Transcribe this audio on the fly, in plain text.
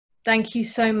Thank you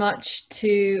so much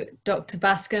to Dr.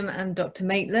 Bascom and Dr.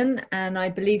 Maitland, and I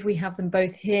believe we have them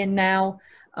both here now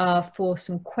for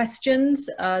some questions.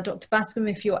 Dr. Bascom,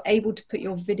 if you're able to put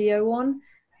your video on.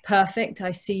 Perfect, I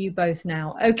see you both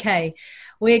now. Okay,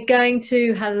 we're going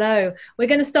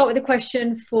to start with a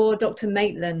question for Dr.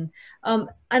 Maitland. And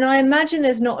I imagine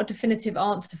there's not a definitive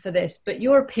answer for this, but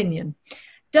your opinion.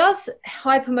 Does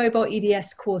hypermobile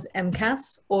EDS cause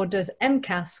MCAS, or does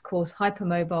MCAS cause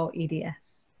hypermobile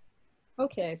EDS?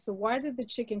 Okay, so why did the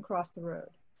chicken cross the road?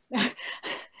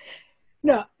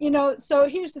 No, so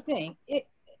here's the thing.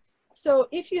 So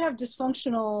if you have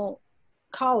dysfunctional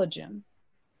collagen,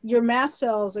 your mast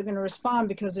cells are going to respond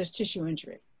because there's tissue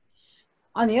injury.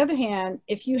 On the other hand,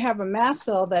 if you have a mast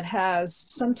cell that has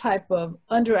some type of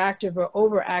underactive or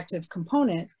overactive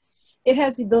component, it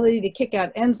has the ability to kick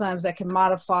out enzymes that can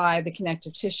modify the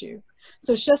connective tissue.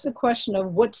 So it's just a question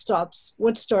of what starts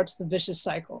the vicious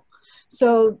cycle.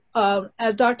 So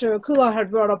as Dr. Okula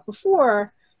had brought up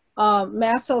before,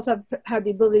 mast cells have had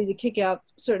the ability to kick out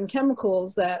certain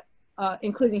chemicals that,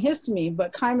 including histamine,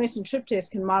 but chymase and tryptase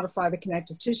can modify the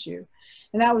connective tissue.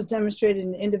 And that was demonstrated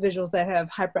in individuals that have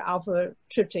hyperalpha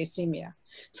tryptasemia.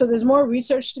 So there's more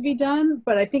research to be done,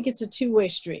 but I think it's a two-way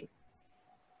street.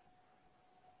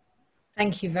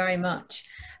 Thank you very much.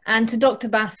 And to Dr.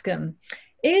 Bascom,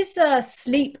 is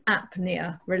sleep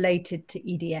apnea related to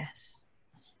EDS?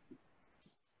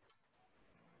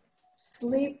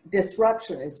 Sleep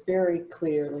disruption is very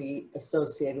clearly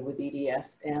associated with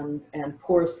EDS, and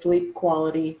poor sleep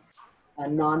quality,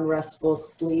 non-restful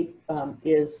sleep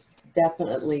is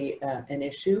definitely an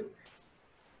issue.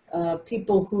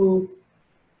 People who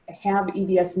have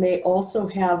EDS may also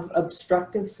have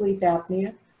obstructive sleep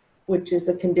apnea, which is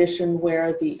a condition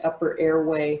where the upper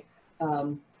airway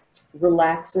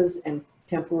relaxes and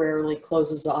temporarily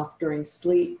closes off during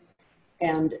sleep.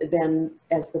 And then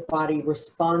as the body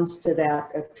responds to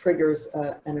that, it triggers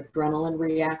an adrenaline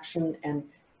reaction and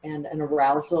an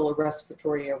arousal, a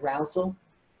respiratory arousal.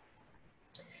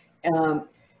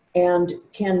 And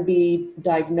can be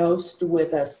diagnosed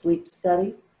with a sleep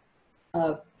study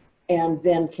and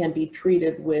then can be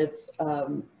treated with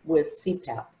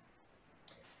CPAP.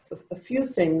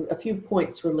 A few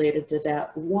points related to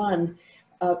that. One,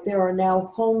 there are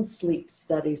now home sleep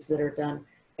studies that are done,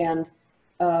 and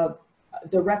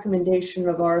the recommendation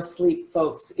of our sleep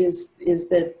folks is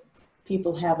that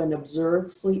people have an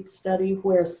observed sleep study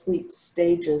where sleep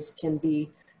stages can be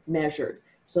measured,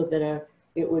 so that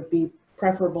it would be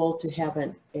preferable to have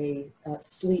a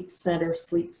sleep center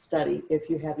sleep study if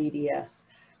you have EDS,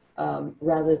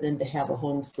 rather than to have a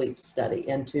home sleep study,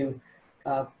 and to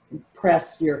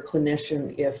press your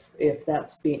clinician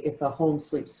if a home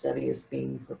sleep study is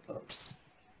being proposed.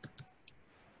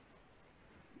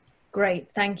 Great,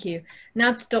 thank you.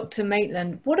 Now to Dr.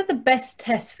 Maitland, what are the best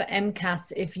tests for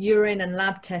MCAS if urine and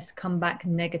lab tests come back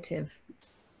negative?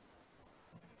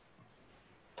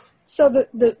 So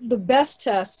the best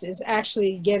test is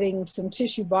actually getting some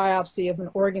tissue biopsy of an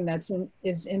organ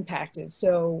is impacted.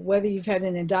 So whether you've had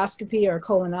an endoscopy or a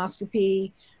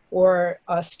colonoscopy or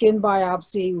a skin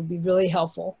biopsy would be really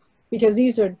helpful, because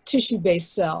these are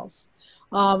tissue-based cells.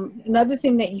 Another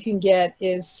thing that you can get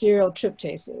is serial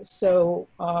tryptases. So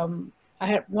I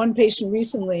had one patient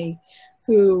recently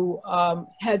who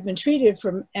had been treated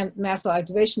for mast cell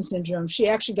activation syndrome. She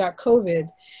actually got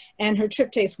COVID, and her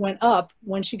tryptase went up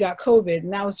when she got COVID,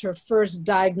 and that was her first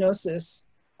diagnosis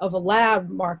of a lab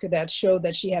marker that showed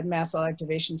that she had mast cell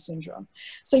activation syndrome.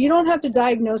 So you don't have to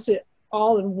diagnose it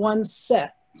all in one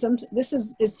set.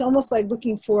 It's almost like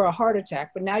looking for a heart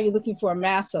attack, but now you're looking for a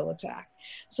mast cell attack.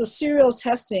 So serial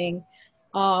testing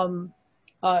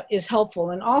is helpful.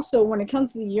 And also when it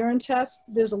comes to the urine test,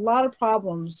 there's a lot of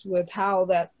problems with how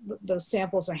those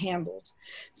samples are handled.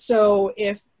 So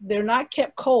if they're not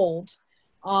kept cold,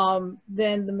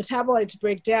 then the metabolites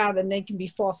break down and they can be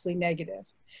falsely negative.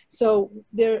 So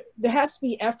there has to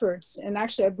be efforts, and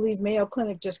actually I believe Mayo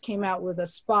Clinic just came out with a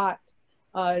spot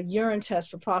urine test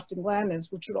for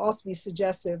prostaglandins, which would also be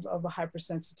suggestive of a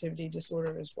hypersensitivity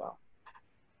disorder as well.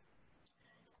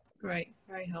 Great,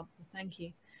 very helpful, thank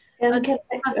you. And can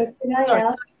I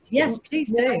ask? Yes,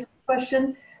 please do.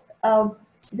 Question. The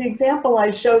example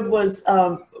I showed was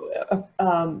of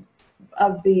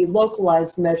the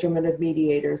localized measurement of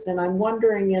mediators, and I'm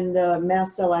wondering, in the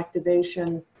mast cell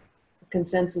activation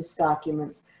consensus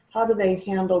documents, how do they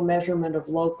handle measurement of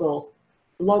local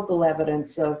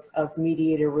evidence of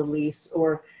mediator release?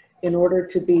 Or in order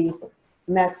to be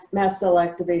mast cell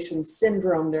activation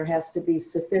syndrome, there has to be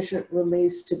sufficient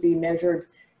release to be measured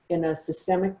in a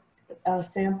systemic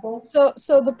sample?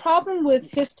 So the problem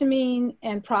with histamine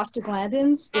and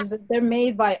prostaglandins is that they're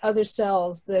made by other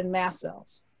cells than mast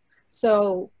cells.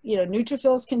 So, you know,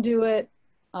 neutrophils can do it,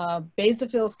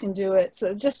 basophils can do it. So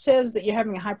it just says that you're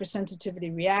having a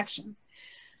hypersensitivity reaction.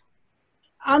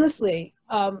 Honestly,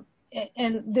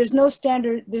 and there's no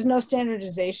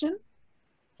standardization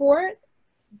for it.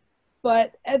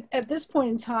 But at this point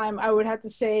in time, I would have to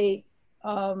say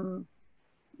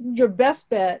your best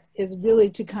bet is really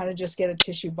to kind of just get a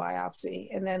tissue biopsy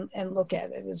and look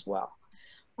at it as well.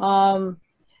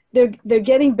 They're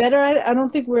getting better at it. I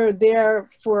don't think we're there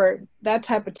for that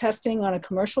type of testing on a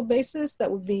commercial basis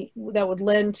that would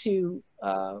lend to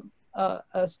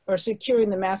or securing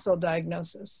the mast cell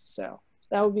diagnosis. So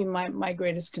that would be my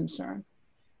greatest concern.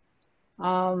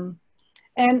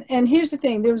 And here's the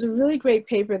thing, there was a really great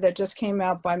paper that just came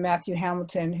out by Matthew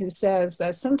Hamilton who says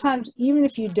that sometimes even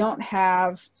if you don't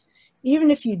have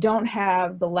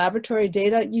the laboratory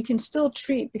data, you can still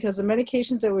treat because the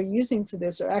medications that we're using for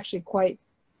this are actually quite,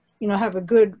 you know, have a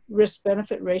good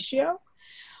risk-benefit ratio.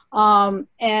 And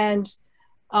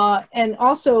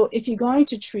also, if you're going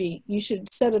to treat, you should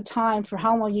set a time for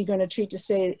how long you're going to treat to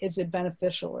say, is it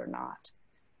beneficial or not?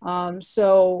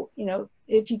 So, you know,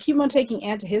 if you keep on taking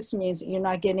antihistamines and you're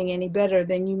not getting any better,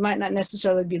 then you might not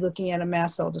necessarily be looking at a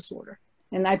mast cell disorder.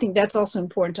 And I think that's also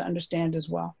important to understand as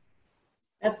well.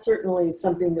 That's certainly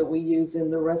something that we use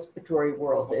in the respiratory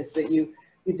world, is that you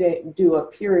do a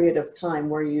period of time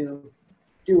where you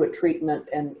do a treatment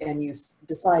and you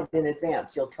decide in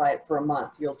advance. You'll try it for a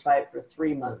month, you'll try it for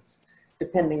 3 months,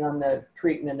 depending on the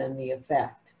treatment and the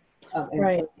effect.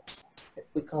 Right. So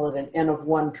we call it an N of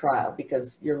 1 trial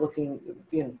because you're looking,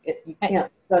 you can't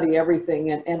study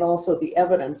everything. And also the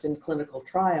evidence in clinical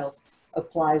trials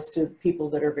applies to people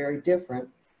that are very different.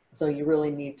 So you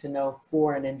really need to know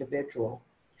for an individual.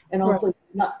 And also,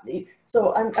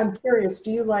 so I'm curious, do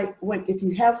you like, if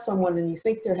you have someone and you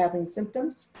think they're having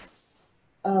symptoms,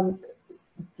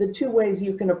 the two ways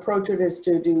you can approach it is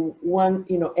to do one,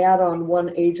 you know, add on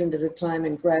one agent at a time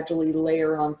and gradually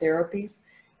layer on therapies.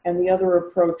 And the other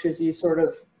approach is you sort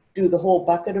of do the whole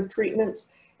bucket of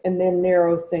treatments and then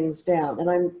narrow things down. And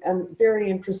I'm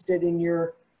very interested in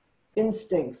your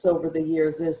instincts over the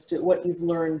years as to what you've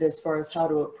learned as far as how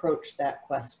to approach that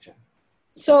question.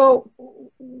 So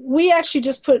we actually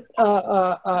just put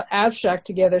an abstract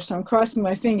together, so I'm crossing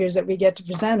my fingers that we get to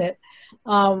present it.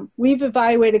 We've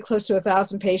evaluated close to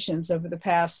 1,000 patients over the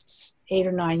past 8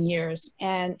 or 9 years.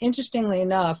 And interestingly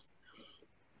enough,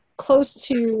 close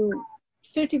to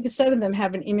 50% of them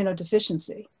have an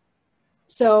immunodeficiency.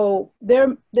 So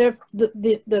the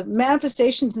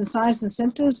manifestations and signs and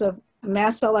symptoms of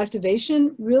mast cell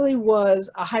activation really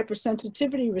was a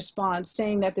hypersensitivity response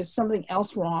saying that there's something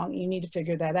else wrong, you need to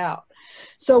figure that out.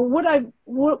 So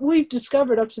what we've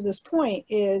discovered up to this point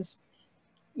is,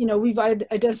 you know, we've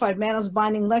identified mannose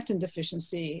binding lectin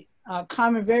deficiency,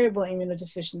 common variable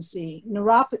immunodeficiency,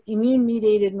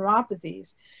 immune-mediated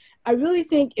neuropathies. I really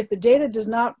think if the data does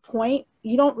not point,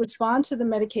 you don't respond to the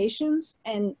medications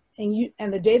and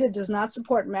the data does not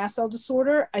support mast cell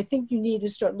disorder, I think you need to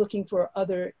start looking for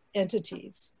other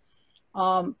entities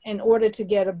in order to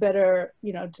get a better,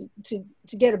 you know, to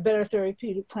get a better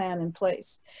therapeutic plan in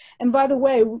place. And by the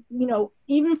way, you know,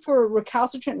 even for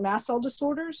recalcitrant mast cell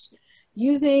disorders,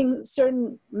 using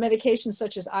certain medications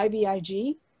such as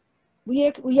IVIG, we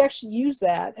actually use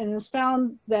that, and it was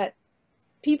found that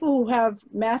people who have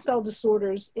mast cell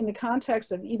disorders in the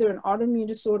context of either an autoimmune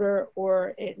disorder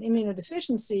or an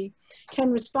immunodeficiency can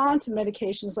respond to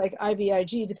medications like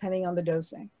IVIG depending on the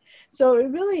dosing. So it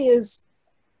really is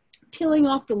peeling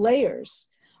off the layers.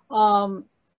 And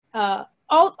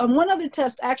one other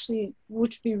test actually,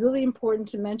 which would be really important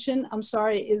to mention, I'm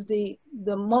sorry, is the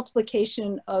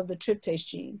multiplication of the tryptase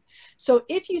gene. So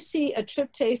if you see a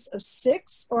tryptase of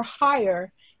 6 or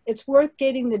higher, it's worth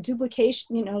getting the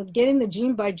duplication, you know, getting the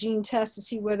gene by gene test to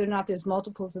see whether or not there's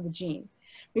multiples of the gene,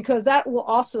 because that will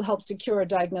also help secure a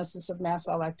diagnosis of mast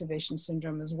cell activation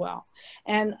syndrome as well.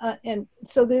 And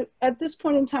so at this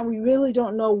point in time, we really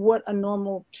don't know what a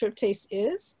normal tryptase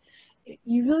is.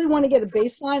 You really want to get a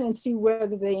baseline and see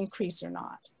whether they increase or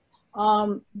not.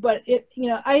 But you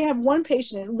know, I have one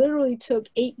patient, it literally took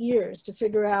 8 years to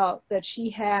figure out that she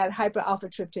had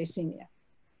hyperalpha-tryptasemia,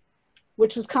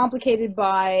 which was complicated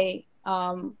by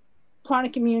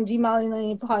chronic immune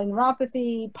demyelinating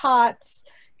polyneuropathy, POTS,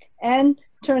 and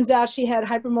turns out she had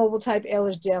hypermobile type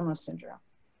Ehlers-Danlos syndrome.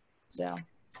 So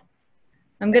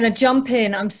I'm going to jump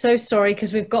in. I'm so sorry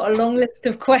because we've got a long list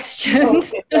of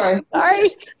questions. Okay, sorry.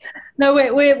 sorry. No,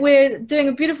 we're doing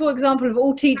a beautiful example of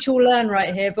all teach, all learn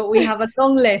right here, but we have a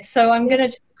long list. So I'm going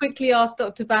to quickly ask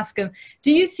Dr. Bascom,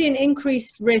 do you see an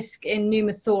increased risk in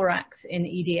pneumothorax in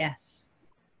EDS?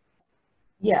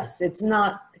 Yes, it's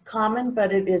not common,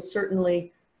 but it is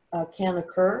certainly can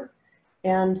occur.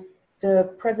 And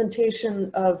the presentation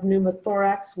of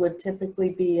pneumothorax would typically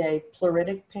be a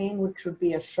pleuritic pain, which would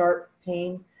be a sharp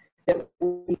pain that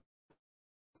would be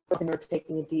or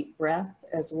taking a deep breath,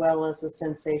 as well as a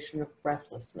sensation of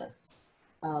breathlessness.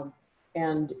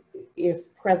 And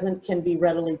if present, can be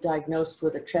readily diagnosed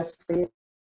with a chest x-ray,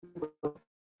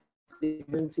 the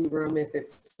emergency room if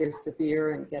it's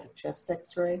severe, and get a chest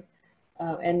x-ray,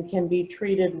 and can be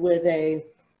treated with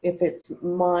if it's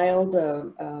mild,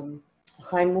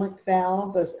 Heimlich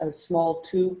valve, a small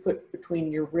tube put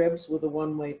between your ribs with a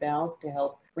one-way valve to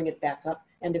help bring it back up.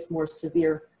 And if more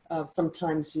severe,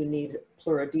 sometimes you need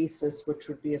pleurodesis, which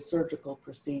would be a surgical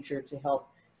procedure to help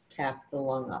tack the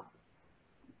lung up.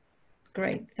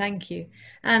 Great, thank you.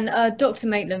 And Dr.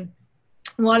 Maitland,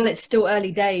 while it's still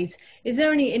early days, is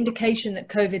there any indication that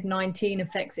COVID-19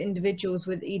 affects individuals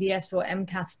with EDS or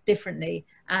MCAS differently?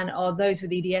 And are those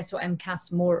with EDS or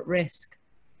MCAS more at risk?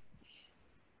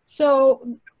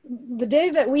 So the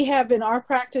data that we have in our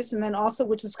practice, and then also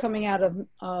which is coming out of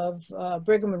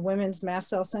Brigham and Women's Mast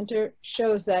Cell Center,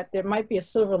 shows that there might be a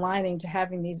silver lining to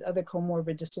having these other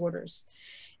comorbid disorders.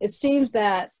 It seems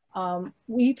that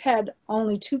we've had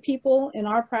only 2 people in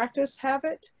our practice have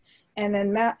it, and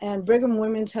then Brigham and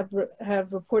Women's have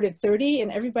reported 30,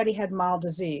 and everybody had mild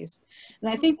disease. And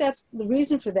I think that's the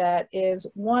reason for that is,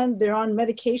 one, they're on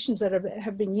medications that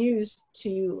have been used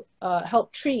to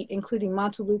help treat, including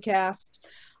montelukast,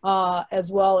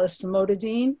 as well as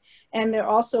famotidine. And they're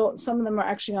also, some of them are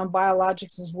actually on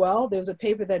biologics as well. There was a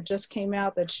paper that just came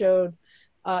out that showed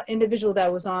individual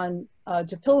that was on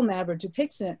dupilumab or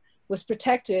Dupixent was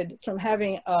protected from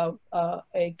having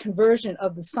a conversion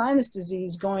of the sinus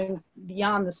disease going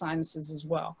beyond the sinuses as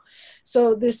well.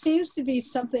 So there seems to be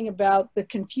something about the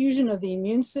confusion of the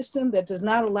immune system that does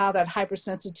not allow that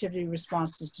hypersensitivity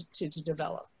response to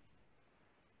develop.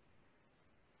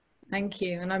 Thank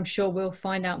you, and I'm sure we'll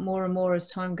find out more and more as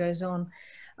time goes on.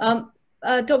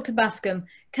 Dr. Bascom,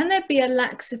 can there be a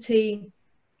laxity,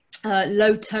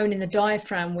 low tone in the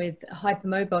diaphragm with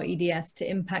hypermobile EDS to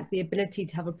impact the ability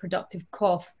to have a productive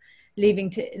cough, leading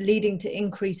to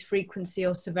increased frequency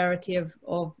or severity of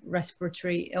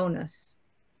respiratory illness?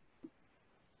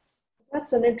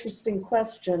 That's an interesting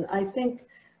question. I think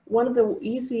one of the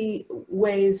easy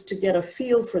ways to get a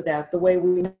feel for that, the way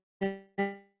we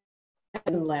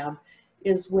in the lab,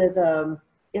 is with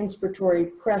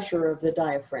inspiratory pressure of the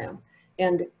diaphragm.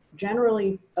 And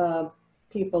generally,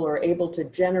 people are able to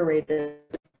generate a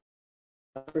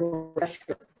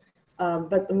pressure.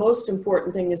 But the most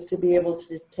important thing is to be able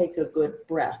to take a good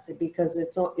breath, because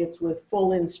it's with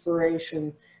full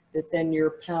inspiration that then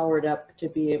you're powered up to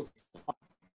be able to.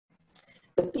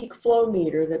 The peak flow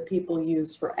meter that people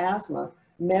use for asthma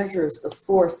measures the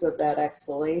force of that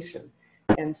exhalation.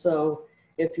 And so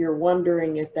if you're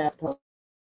wondering if that's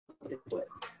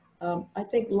I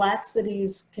think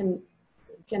laxities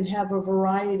can have a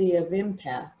variety of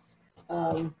impacts.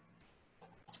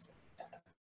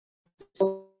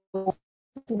 So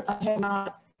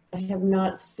I have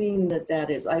not seen that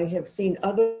is. I have seen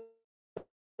other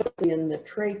in the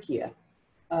trachea.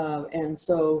 And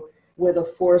so with a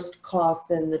forced cough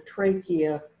in the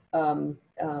trachea,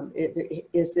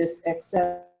 is this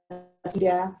excess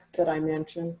that I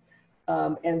mentioned.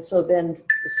 And so then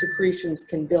secretions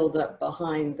can build up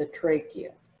behind the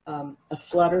trachea. A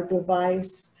flutter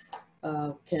device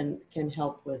can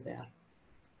help with that.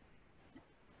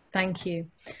 Thank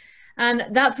you. And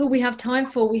that's all we have time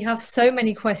for. We have so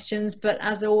many questions, but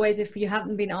as always, if you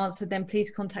haven't been answered, then please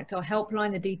contact our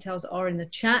helpline. The details are in the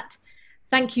chat.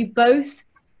 Thank you both.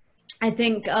 I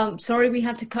think, sorry we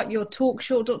had to cut your talk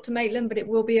short, Dr. Maitland, but it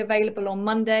will be available on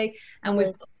Monday. And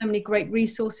we've got so many great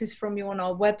resources from you on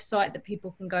our website that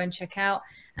people can go and check out.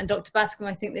 And Dr. Bascom,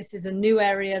 I think this is a new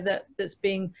area that's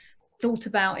being thought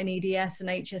about in EDS and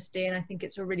HSD, and I think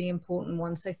it's a really important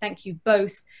one. So thank you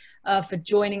both for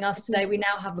joining us today. We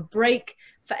now have a break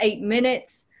for 8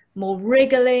 minutes, more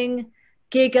wriggling,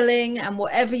 giggling, and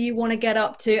whatever you want to get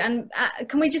up to. And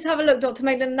can we just have a look, Dr.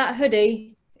 Maitland, that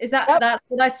hoodie? Is that that's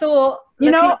what I thought? You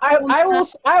know, I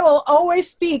will always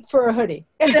speak for a hoodie.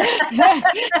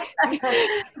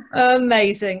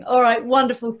 Amazing. All right,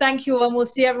 wonderful. Thank you all, and we'll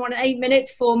see everyone in 8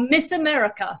 minutes for Miss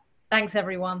America. Thanks,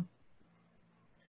 everyone.